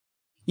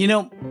You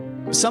know,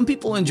 some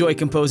people enjoy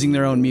composing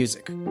their own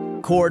music,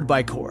 chord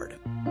by chord,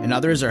 and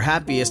others are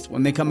happiest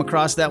when they come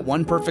across that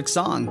one perfect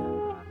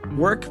song.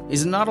 Work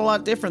is not a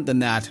lot different than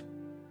that.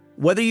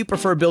 Whether you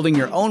prefer building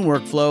your own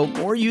workflow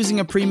or using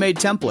a pre-made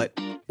template,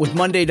 with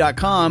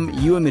Monday.com,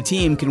 you and the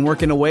team can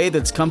work in a way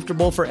that's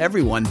comfortable for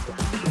everyone.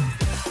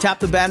 Tap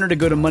the banner to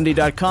go to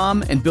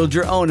Monday.com and build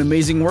your own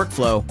amazing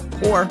workflow,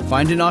 or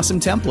find an awesome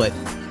template.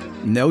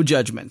 No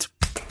judgment.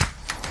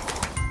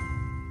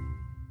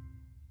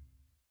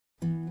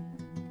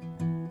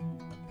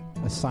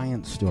 A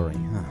science story,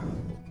 huh?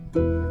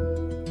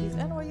 These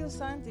NYU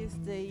scientists,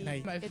 they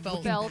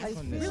felt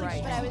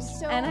right. I was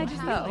so And I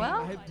just thought,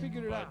 well, I had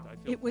figured it out.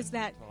 It was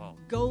that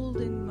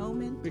golden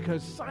moment.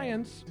 Because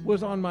science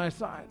was on my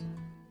side.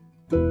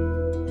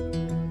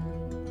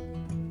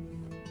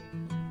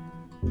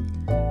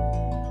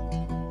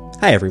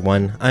 Hi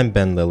everyone, I'm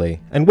Ben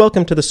Lilly, and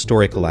welcome to the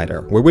Story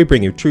Collider, where we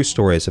bring you true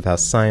stories of how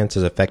science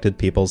has affected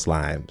people's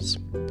lives.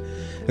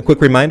 A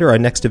quick reminder, our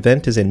next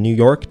event is in New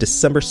York,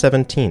 December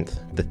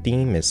 17th. The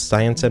theme is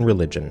Science and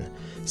Religion.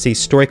 See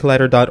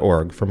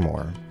storycollider.org for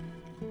more.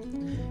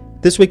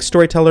 This week's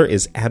storyteller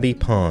is Abby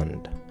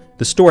Pond.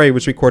 The story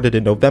was recorded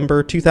in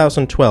November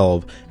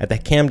 2012 at the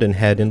Camden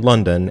Head in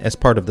London as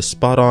part of the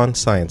Spot On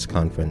Science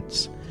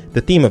Conference.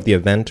 The theme of the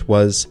event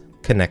was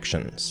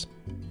Connections.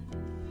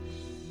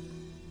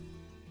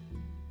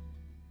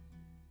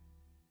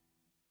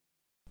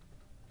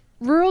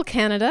 rural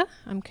Canada,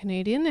 I'm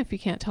Canadian if you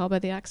can't tell by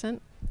the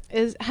accent,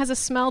 has a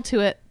smell to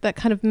it that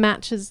kind of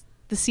matches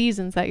the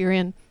seasons that you're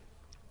in.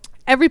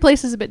 Every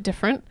place is a bit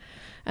different,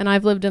 and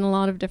I've lived in a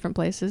lot of different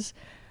places.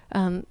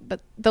 But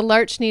the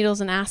larch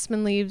needles and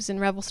aspen leaves in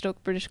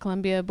Revelstoke, British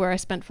Columbia, where I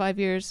spent 5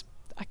 years,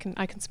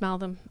 I can smell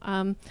them.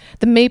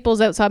 The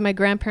maples outside my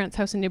grandparents'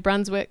 house in New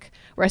Brunswick,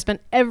 where I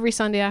spent every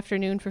Sunday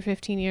afternoon for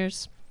 15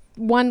 years.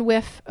 One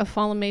whiff of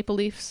fallen maple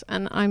leaves,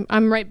 and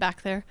I'm right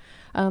back there.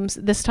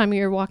 So this time of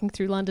year, walking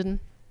through London,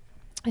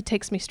 it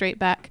takes me straight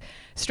back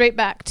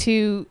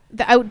to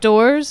the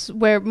outdoors,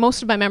 where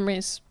most of my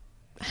memories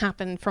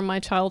happen from my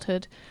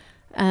childhood,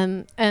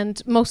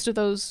 and most of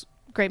those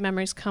great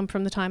memories come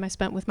from the time I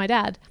spent with my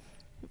dad.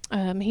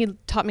 He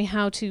taught me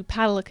how to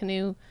paddle a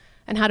canoe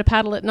and how to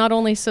paddle it not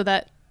only so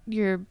that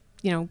you're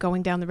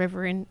going down the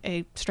river in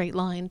a straight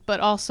line, but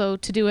also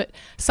to do it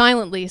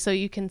silently so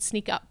you can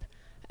sneak up.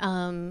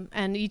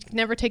 And you can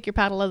never take your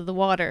paddle out of the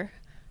water,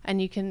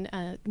 and you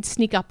can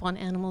sneak up on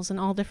animals and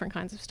all different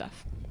kinds of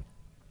stuff.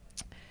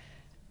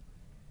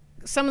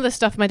 Some of the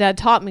stuff my dad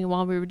taught me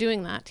while we were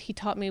doing that, he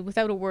taught me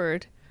without a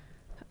word.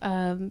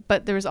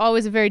 But there was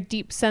always a very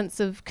deep sense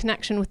of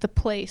connection with the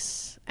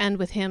place and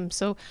with him.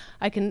 So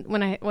I can,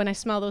 when I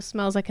smell those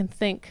smells, I can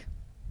think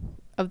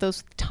of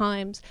those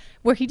times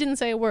where he didn't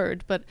say a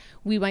word, but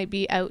we might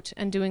be out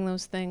and doing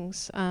those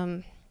things.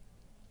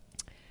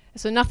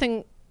 So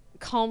nothing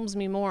calms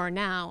me more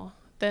now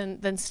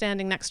than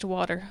standing next to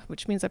water,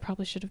 which means I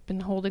probably should have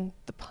been holding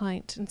the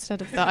pint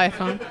instead of the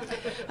iPhone.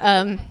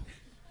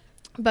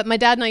 But my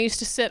dad and I used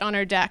to sit on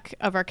our deck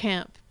of our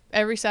camp.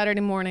 Every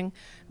Saturday morning,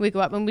 we go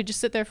up and we just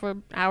sit there for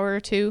an hour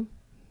or two,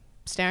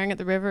 staring at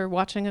the river,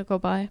 watching it go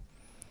by.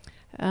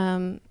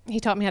 He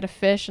taught me how to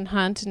fish and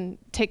hunt and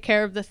take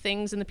care of the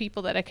things and the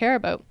people that I care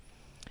about.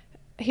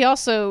 He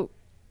also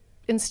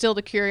instilled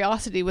a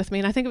curiosity with me,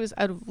 and I think it was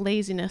out of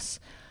laziness,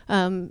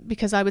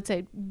 because I would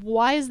say,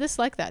 "Why is this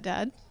like that,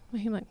 Dad?" And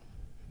he'd be like,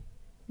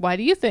 "Why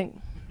do you think?"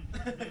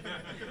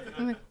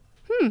 I'm like,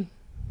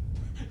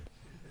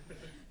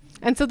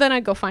 And so then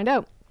I'd go find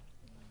out.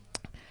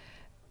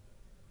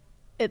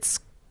 It's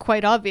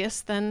quite obvious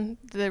then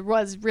there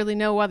was really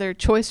no other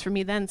choice for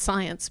me than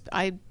science.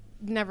 I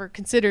never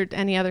considered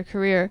any other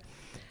career.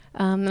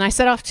 And I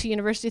set off to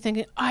university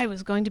thinking I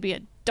was going to be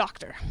a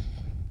doctor.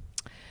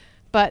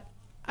 But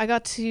I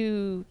got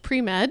to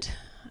pre-med,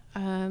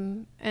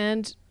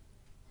 and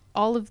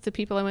all of the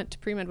people I went to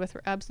pre-med with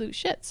were absolute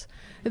shits.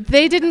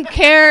 They didn't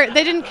care.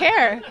 They didn't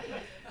care.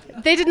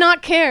 They did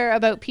not care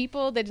about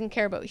people. They didn't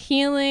care about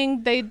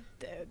healing.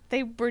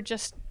 They were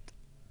just,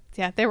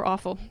 they were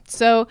awful.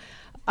 So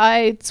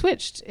I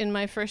switched in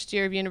my first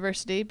year of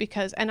university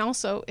and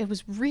also it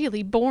was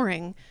really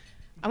boring.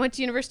 I went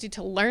to university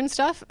to learn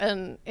stuff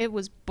and it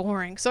was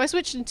boring. So I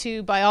switched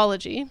into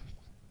biology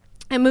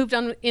and moved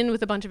on in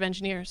with a bunch of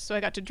engineers. So I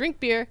got to drink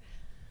beer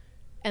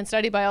and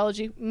study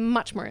biology,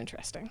 much more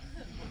interesting.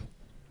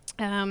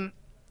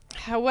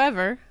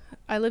 However,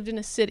 I lived in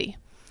a city,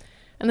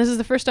 and this is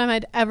the first time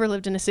I'd ever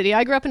lived in a city.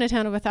 I grew up in a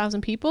town of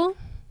 1,000 people.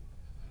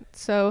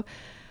 So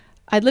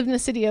I'd lived in a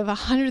city of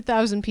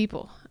 100,000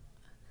 people.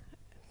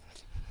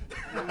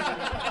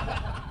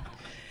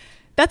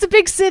 That's a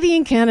big city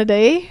in Canada,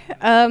 eh?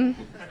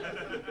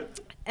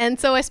 And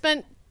so I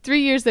spent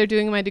 3 years there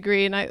doing my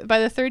degree, and by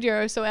the third year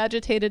I was so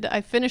agitated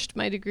I finished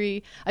my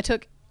degree. I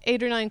took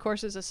 8 or 9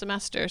 courses a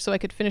semester so I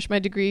could finish my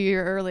degree a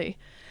year early.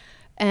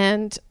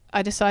 And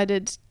I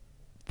decided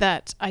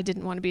that I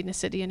didn't want to be in a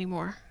city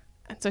anymore.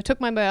 And so I took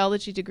my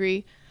biology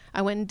degree.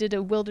 I went and did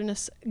a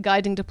wilderness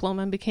guiding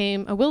diploma and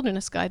became a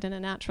wilderness guide and a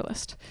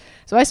naturalist.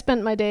 So I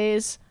spent my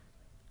days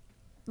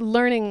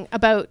learning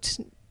about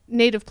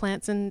native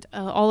plants and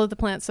all of the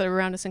plants that are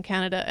around us in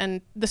Canada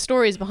and the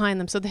stories behind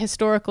them. So the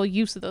historical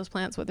use of those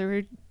plants, what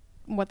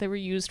they were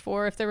used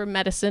for, if they were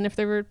medicine, if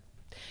they were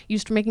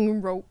used for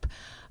making rope,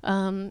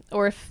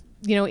 or if,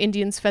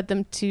 Indians fed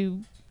them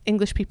to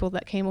English people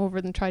that came over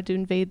and tried to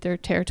invade their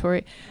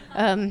territory.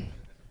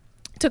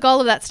 Took all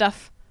of that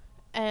stuff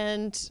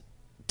and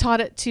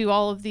taught it to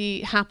all of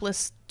the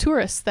hapless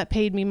tourists that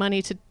paid me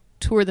money to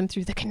tour them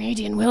through the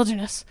Canadian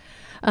wilderness.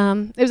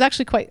 It was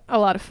actually quite a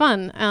lot of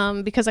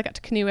fun because I got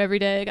to canoe every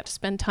day. I got to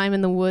spend time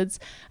in the woods,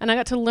 and I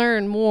got to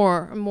learn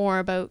more and more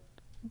about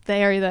the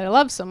area that I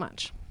love so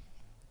much.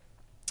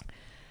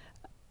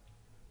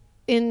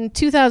 In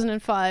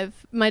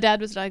 2005, my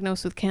dad was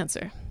diagnosed with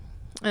cancer.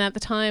 And at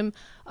the time,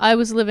 I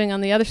was living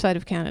on the other side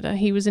of Canada.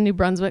 He was in New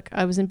Brunswick.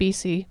 I was in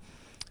BC.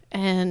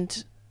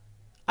 And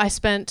I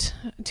spent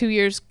 2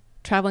 years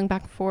traveling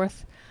back and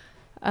forth.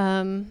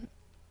 And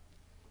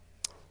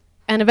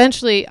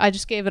eventually, I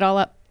just gave it all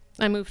up.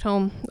 I moved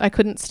home. I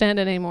couldn't stand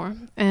it anymore.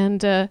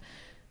 And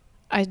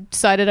I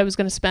decided I was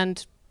going to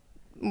spend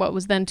what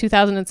was then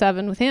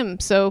 2007 with him.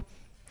 So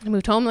I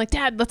moved home. I'm like,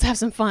 Dad, let's have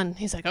some fun.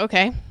 He's like,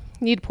 okay,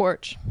 need a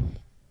porch.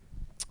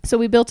 So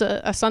we built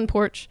a sun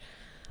porch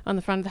on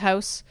the front of the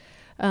house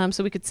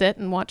so we could sit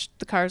and watch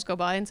the cars go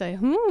by and say,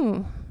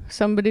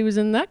 somebody was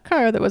in that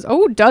car that was,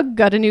 Doug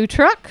got a new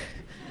truck.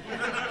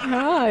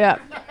 Yeah.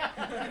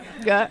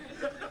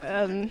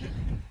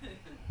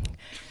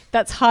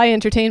 That's high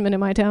entertainment in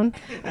my town.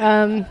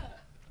 I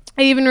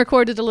even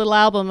recorded a little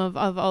album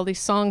of all these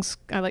songs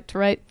I like to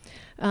write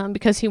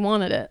because he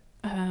wanted it.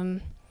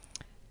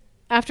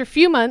 After a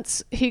few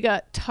months, he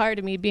got tired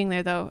of me being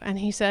there, though, and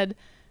he said,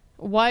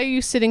 why are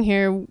you sitting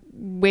here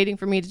waiting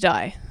for me to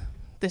die?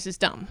 This is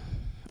dumb.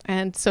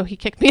 And so he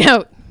kicked me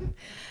out.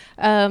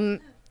 And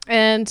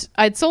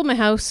I'd sold my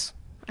house.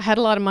 I had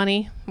a lot of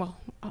money. Well,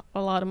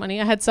 a lot of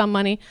money. I had some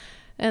money.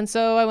 And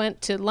so I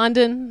went to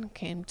London,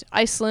 came to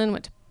Iceland,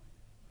 went to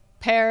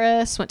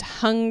Paris, went to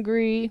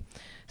Hungary.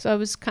 So I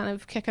was kind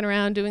of kicking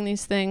around doing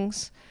these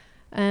things.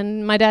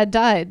 And my dad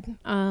died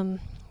a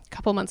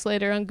couple months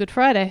later on Good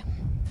Friday.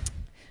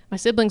 My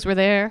siblings were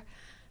there,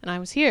 and I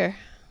was here.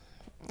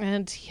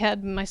 And he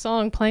had my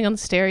song playing on the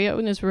stereo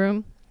in his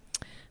room.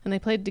 And they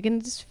played it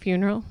at his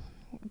funeral.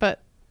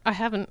 But I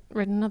haven't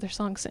written another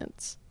song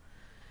since.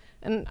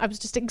 And I was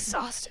just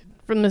exhausted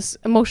from this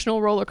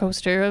emotional roller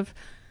coaster of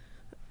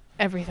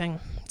everything.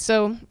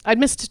 So I'd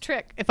missed a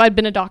trick. If I'd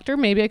been a doctor,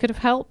 maybe I could have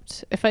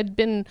helped. If I'd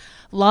been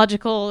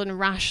logical and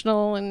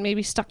rational and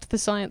maybe stuck to the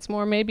science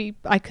more, maybe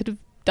I could have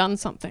done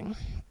something.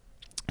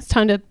 It's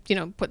time to,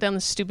 put down the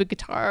stupid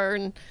guitar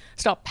and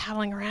stop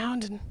paddling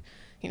around and,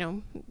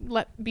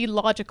 be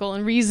logical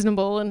and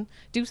reasonable and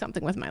do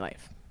something with my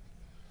life.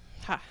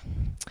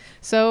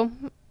 So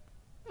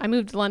I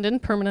moved to London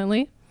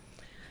permanently.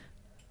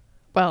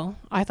 Well,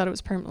 I thought it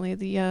was permanently.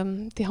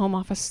 The Home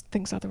Office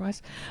thinks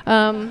otherwise.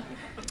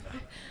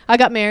 I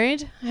got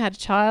married, I had a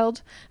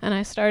child, and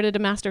I started a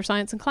Master of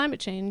Science in Climate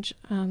Change,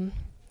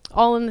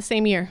 all in the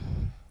same year,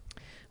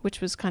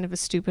 which was kind of a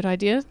stupid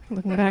idea,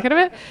 looking back at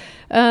it.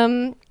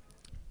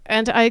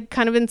 And I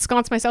kind of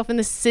ensconced myself in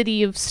this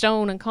city of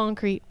stone and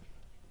concrete.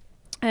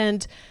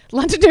 And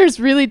Londoners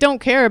really don't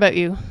care about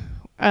you.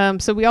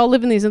 So we all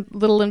live in these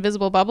little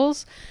invisible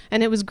bubbles,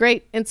 and it was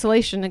great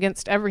insulation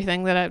against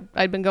everything that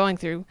I'd been going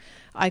through.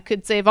 I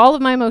could save all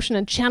of my emotion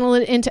and channel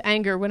it into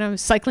anger when I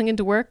was cycling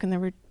into work and there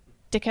were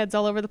dickheads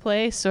all over the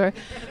place, or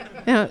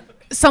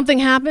something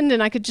happened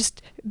and I could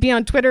just be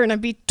on Twitter and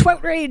I'd be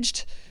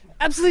twoutraged,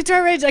 absolutely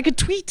twoutraged. I could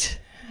tweet.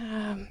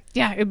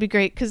 It would be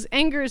great because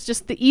anger is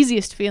just the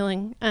easiest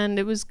feeling, and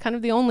it was kind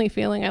of the only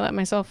feeling I let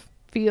myself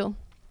feel.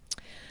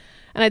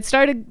 And I'd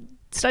started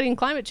studying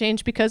climate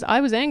change because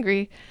I was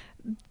angry.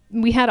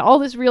 We had all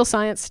this real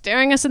science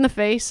staring us in the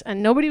face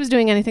and nobody was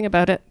doing anything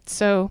about it.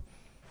 So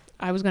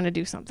I was going to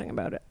do something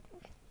about it.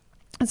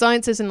 And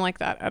science isn't like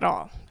that at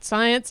all.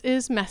 Science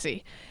is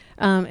messy.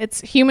 It's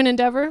human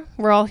endeavor.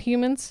 We're all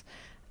humans.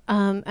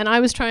 And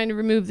I was trying to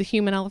remove the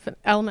human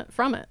element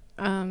from it.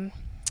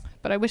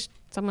 But I wish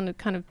someone had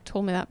kind of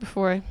told me that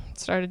before I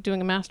started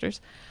doing a master's.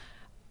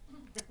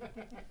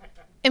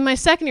 In my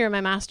second year of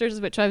my master's,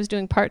 which I was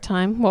doing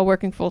part-time while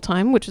working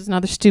full-time, which is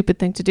another stupid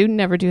thing to do,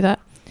 never do that.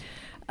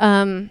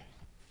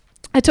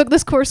 I took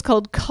this course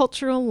called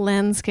Cultural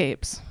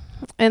Landscapes.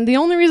 And the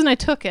only reason I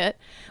took it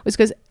was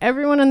because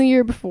everyone in the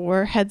year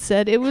before had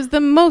said it was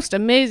the most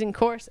amazing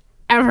course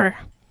ever.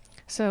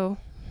 So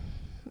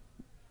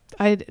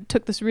I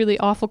took this really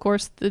awful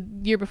course the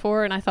year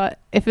before, and I thought,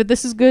 if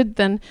this is good,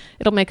 then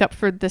it'll make up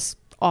for this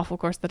awful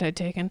course that I'd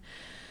taken.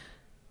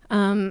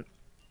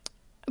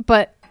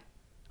 But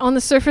on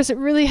the surface, it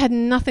really had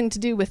nothing to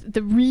do with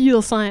the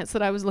real science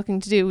that I was looking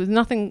to do. There was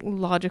nothing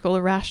logical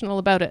or rational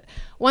about it.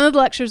 One of the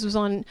lectures was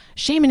on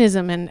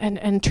shamanism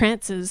and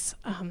trances.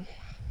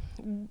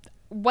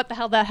 What the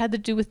hell that had to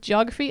do with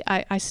geography,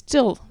 I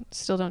still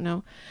don't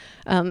know.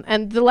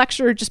 And the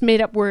lecturer just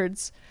made up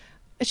words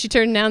she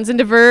turned nouns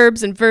into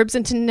verbs and verbs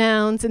into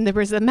nouns, and there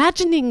was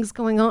imaginings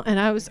going on, and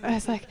I was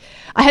like,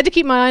 I had to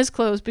keep my eyes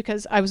closed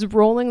because I was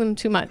rolling them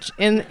too much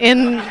in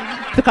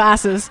the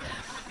classes.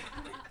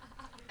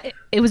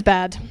 It was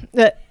bad.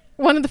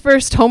 One of the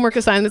first homework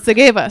assignments they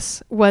gave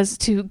us was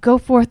to go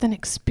forth and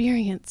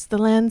experience the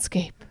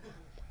landscape.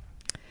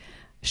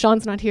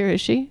 Sean's not here,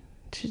 is she?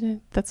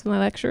 That's my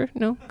lecturer?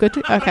 No? Good?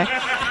 Okay.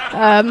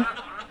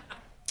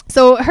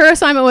 So her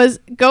assignment was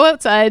go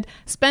outside,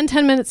 spend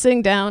 10 minutes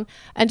sitting down,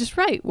 and just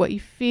write what you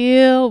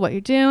feel, what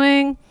you're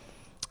doing,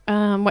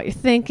 what you're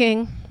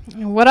thinking.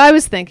 And what I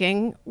was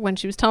thinking when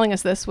she was telling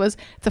us this was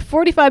it's a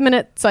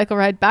 45-minute cycle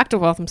ride back to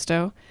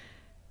Walthamstow.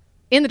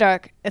 In the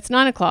dark, it's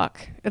 9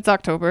 o'clock. It's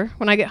October.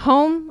 When I get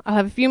home, I'll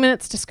have a few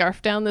minutes to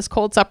scarf down this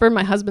cold supper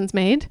my husband's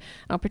made.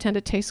 I'll pretend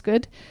it tastes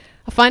good.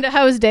 I'll find out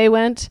how his day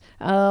went.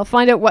 I'll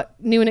find out what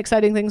new and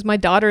exciting things my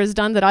daughter has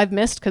done that I've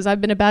missed because I've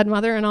been a bad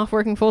mother and off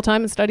working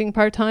full-time and studying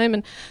part-time,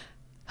 and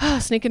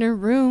sneak in her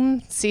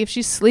room, see if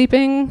she's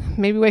sleeping,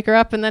 maybe wake her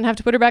up and then have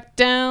to put her back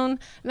down,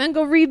 and then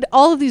go read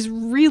all of these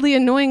really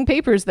annoying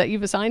papers that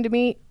you've assigned to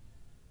me.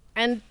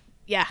 And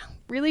yeah,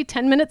 really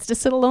 10 minutes to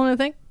sit alone and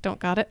think? Don't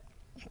got it.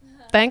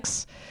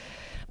 Thanks.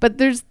 But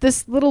there's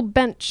this little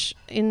bench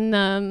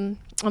on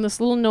this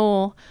little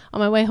knoll on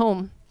my way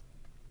home.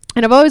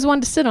 And I've always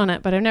wanted to sit on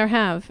it, but I never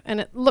have. And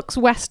it looks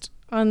west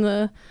on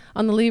the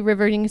Lee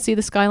River. You can see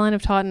the skyline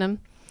of Tottenham,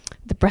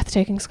 the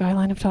breathtaking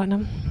skyline of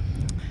Tottenham.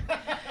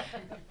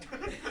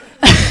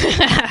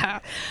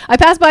 I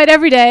pass by it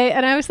every day,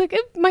 and I was like,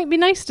 it might be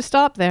nice to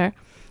stop there.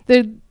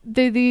 There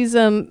are these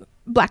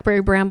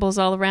blackberry brambles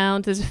all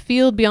around. There's a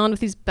field beyond with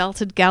these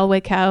belted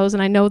Galway cows,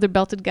 and I know they're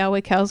belted Galway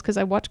cows because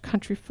I watch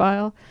Country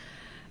File.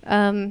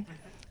 And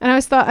I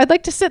always thought I'd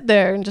like to sit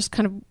there and just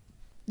kind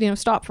of,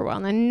 stop for a while,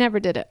 and I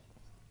never did it.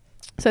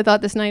 So I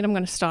thought this night I'm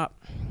going to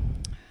stop.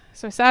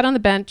 So I sat on the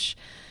bench,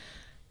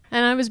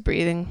 and I was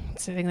breathing,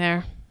 sitting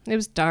there. It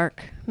was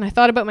dark, and I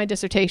thought about my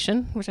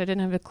dissertation, which I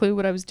didn't have a clue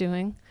what I was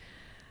doing.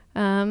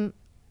 And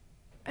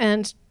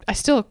I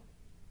still,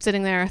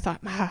 sitting there, I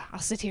thought, I'll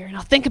sit here and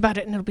I'll think about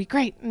it and it'll be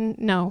great. And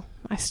no,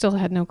 I still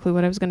had no clue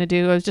what I was going to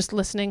do. I was just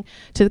listening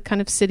to the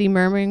kind of city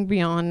murmuring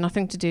beyond,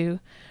 nothing to do.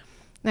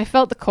 And I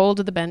felt the cold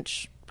of the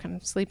bench, kind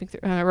of sleeping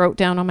through. And I wrote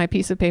down on my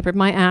piece of paper,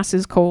 my ass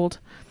is cold.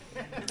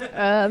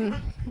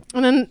 And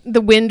then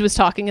the wind was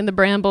talking in the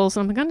brambles,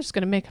 and I'm like, I'm just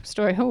going to make up a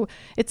story. Oh,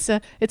 it's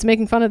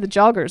making fun of the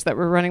joggers that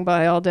were running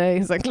by all day.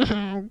 He's like,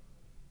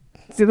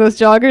 see those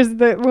joggers,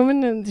 that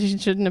woman? And she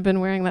shouldn't have been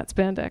wearing that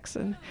spandex.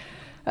 And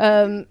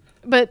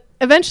but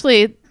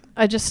eventually,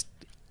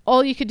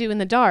 all you could do in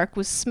the dark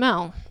was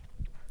smell.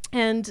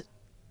 And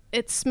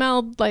it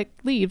smelled like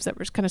leaves that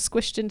were kind of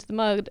squished into the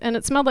mud, and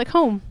it smelled like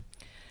home.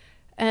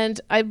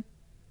 And I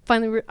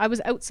finally, I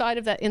was outside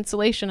of that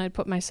insulation I'd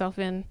put myself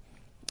in,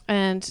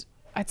 and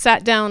I'd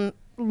sat down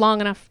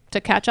long enough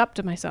to catch up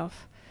to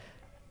myself.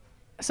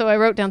 So I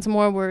wrote down some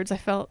more words. I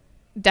felt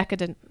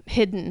decadent,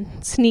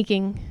 hidden,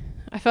 sneaking.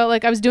 I felt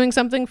like I was doing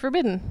something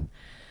forbidden.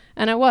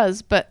 And I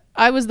was, but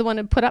I was the one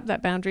who put up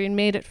that boundary and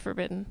made it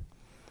forbidden.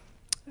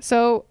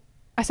 So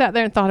I sat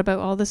there and thought about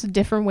all this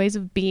different ways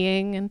of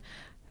being and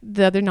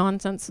the other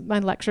nonsense my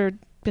lecturer had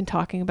been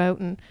talking about,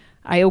 and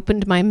I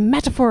opened my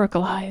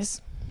metaphorical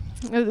eyes.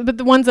 But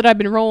the ones that I've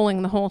been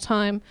rolling the whole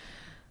time,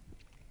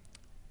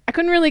 I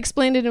couldn't really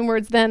explain it in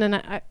words then, and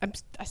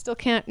I still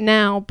can't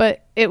now,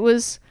 but it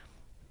was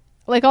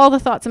like all the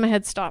thoughts in my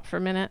head stopped for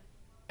a minute.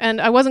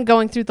 And I wasn't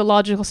going through the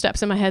logical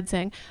steps in my head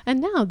saying,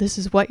 and now this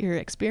is what you're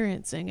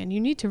experiencing, and you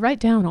need to write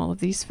down all of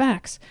these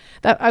facts.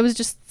 That I was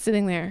just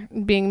sitting there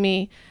being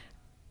me.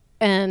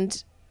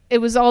 And it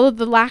was all of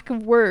the lack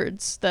of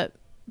words that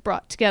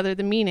brought together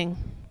the meaning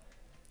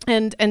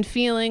and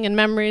feeling and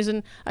memories.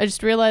 And I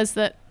just realized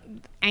that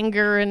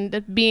anger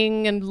and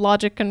being and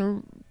logic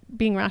and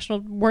being rational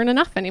weren't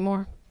enough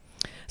anymore.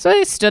 So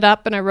I stood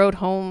up and I wrote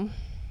home.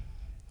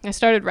 I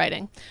started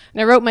writing.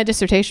 And I wrote my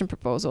dissertation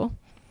proposal.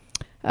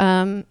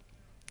 And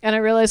I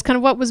realized kind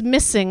of what was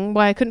missing,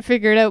 why I couldn't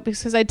figure it out,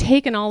 because I'd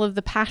taken all of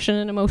the passion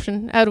and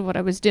emotion out of what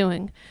I was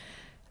doing.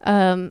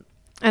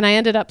 And I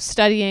ended up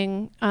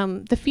studying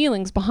the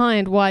feelings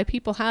behind why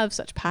people have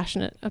such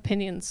passionate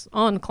opinions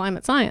on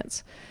climate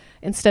science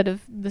instead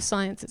of the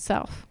science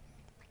itself.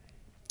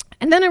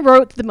 And then I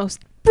wrote the most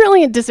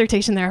brilliant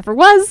dissertation there ever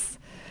was.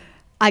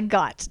 I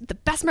got the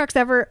best marks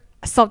ever.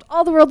 I solved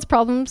all the world's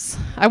problems.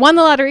 I won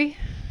the lottery.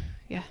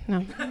 Yeah,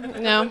 no.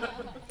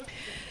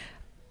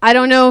 I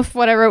don't know if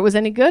what I wrote was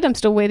any good. I'm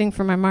still waiting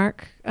for my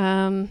mark.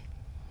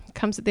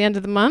 Comes at the end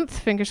of the month,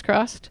 fingers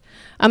crossed.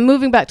 I'm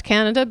moving back to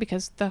Canada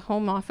because the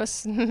home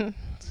office.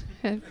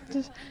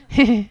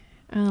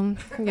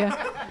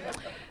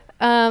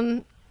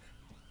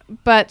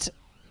 But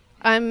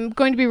I'm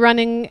going to be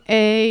running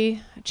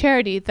a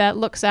charity that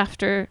looks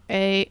after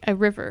a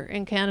river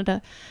in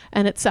Canada,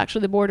 and it's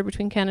actually the border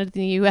between Canada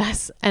and the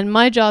U.S. And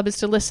my job is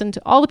to listen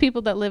to all the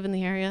people that live in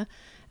the area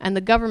and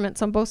the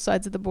governments on both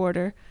sides of the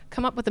border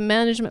come up with a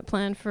management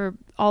plan for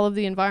all of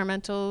the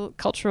environmental,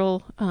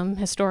 cultural,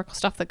 historical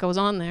stuff that goes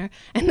on there,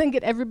 and then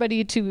get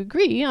everybody to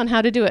agree on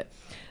how to do it.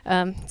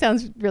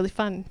 Sounds really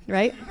fun,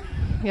 right?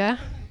 Yeah,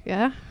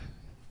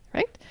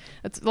 right?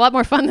 It's a lot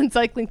more fun than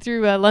cycling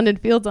through London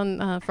Fields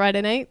on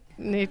Friday night,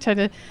 and you try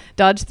to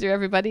dodge through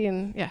everybody,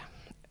 and yeah,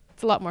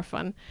 it's a lot more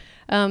fun.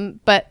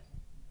 But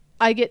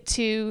I get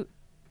to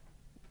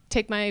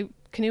take my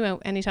canoe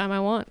out anytime I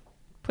want,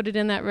 put it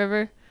in that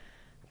river,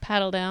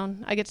 paddle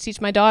down. I get to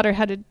teach my daughter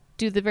how to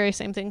do the very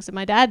same things that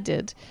my dad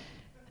did.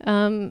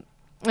 I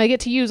get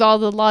to use all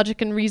the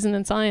logic and reason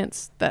and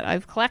science that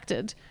I've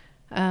collected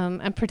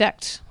and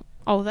protect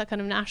all of that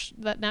kind of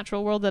that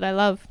natural world that I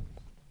love.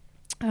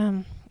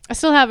 I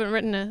still haven't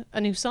written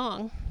a new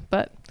song,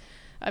 but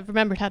I've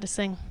remembered how to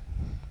sing.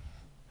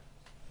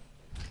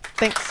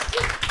 Thanks.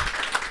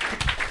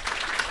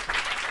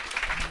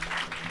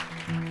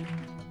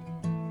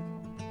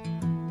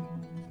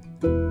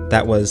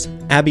 That was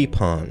Abby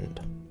Pond.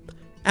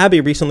 Abby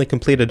recently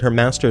completed her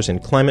master's in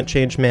climate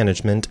change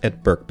management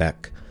at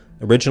Birkbeck.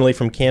 Originally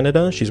from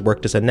Canada, she's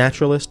worked as a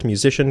naturalist,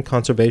 musician,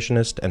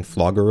 conservationist, and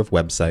flogger of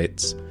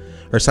websites.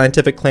 Her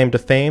scientific claim to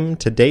fame,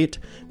 to date,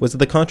 was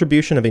the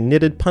contribution of a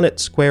knitted Punnett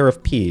square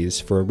of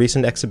peas for a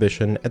recent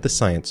exhibition at the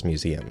Science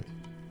Museum.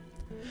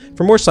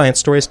 For more science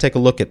stories, take a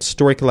look at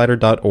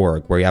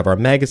storycollider.org, where you have our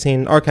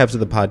magazine, archives of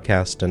the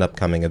podcast, and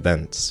upcoming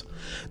events.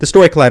 The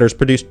Story Collider is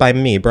produced by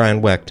me,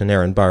 Brian Wecht, and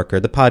Aaron Barker.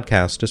 The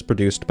podcast is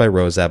produced by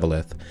Rose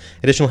Eveleth.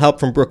 Additional help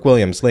from Brooke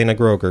Williams, Lena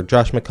Groger,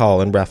 Josh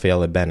McCall, and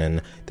Rafaela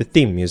Benin. The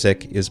theme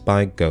music is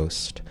by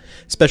Ghost.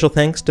 Special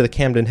thanks to the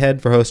Camden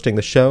Head for hosting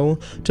the show,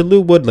 to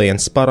Lou Woodley and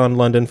Spot on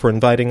London for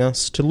inviting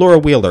us, to Laura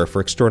Wheeler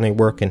for extraordinary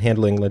work in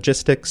handling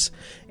logistics,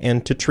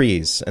 and to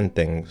Trees and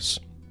Things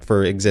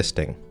for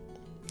existing,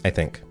 I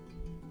think.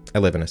 I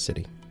live in a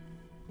city.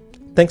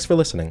 Thanks for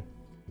listening.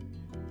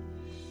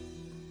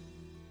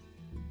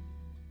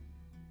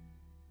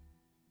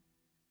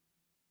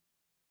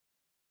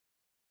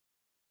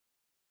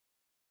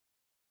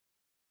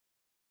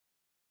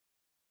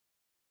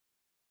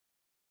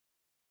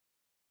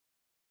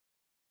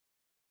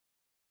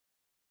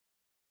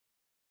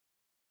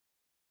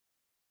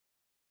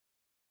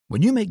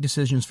 When you make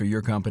decisions for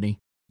your company,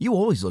 you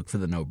always look for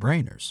the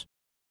no-brainers.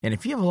 And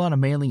if you have a lot of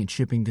mailing and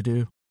shipping to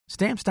do,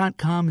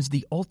 Stamps.com is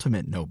the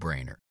ultimate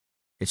no-brainer.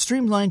 It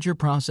streamlines your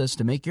process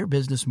to make your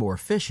business more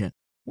efficient,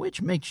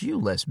 which makes you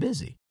less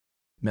busy.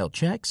 Mail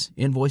checks,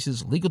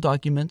 invoices, legal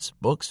documents,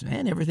 books,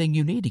 and everything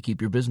you need to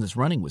keep your business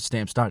running with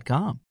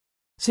Stamps.com.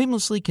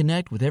 Seamlessly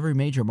connect with every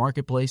major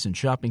marketplace and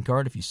shopping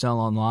cart if you sell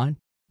online.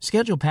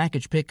 Schedule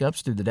package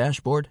pickups through the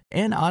dashboard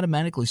and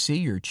automatically see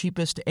your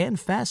cheapest and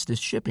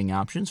fastest shipping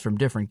options from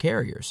different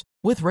carriers,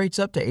 with rates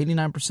up to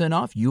 89%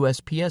 off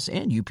USPS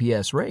and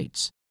UPS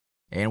rates.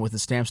 And with the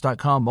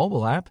Stamps.com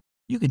mobile app,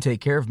 you can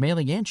take care of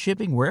mailing and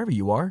shipping wherever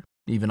you are,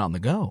 even on the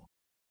go.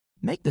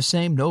 Make the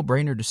same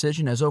no-brainer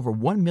decision as over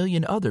 1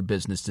 million other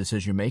business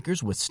decision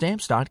makers with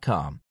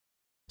Stamps.com.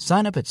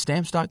 Sign up at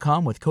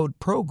Stamps.com with code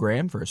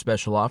PROGRAM for a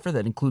special offer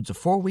that includes a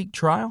 4-week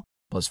trial,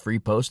 plus free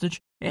postage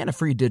and a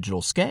free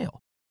digital scale.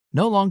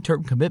 No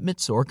long-term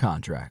commitments or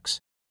contracts.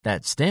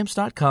 That's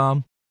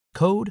Stamps.com,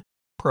 code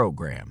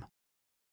PROGRAM.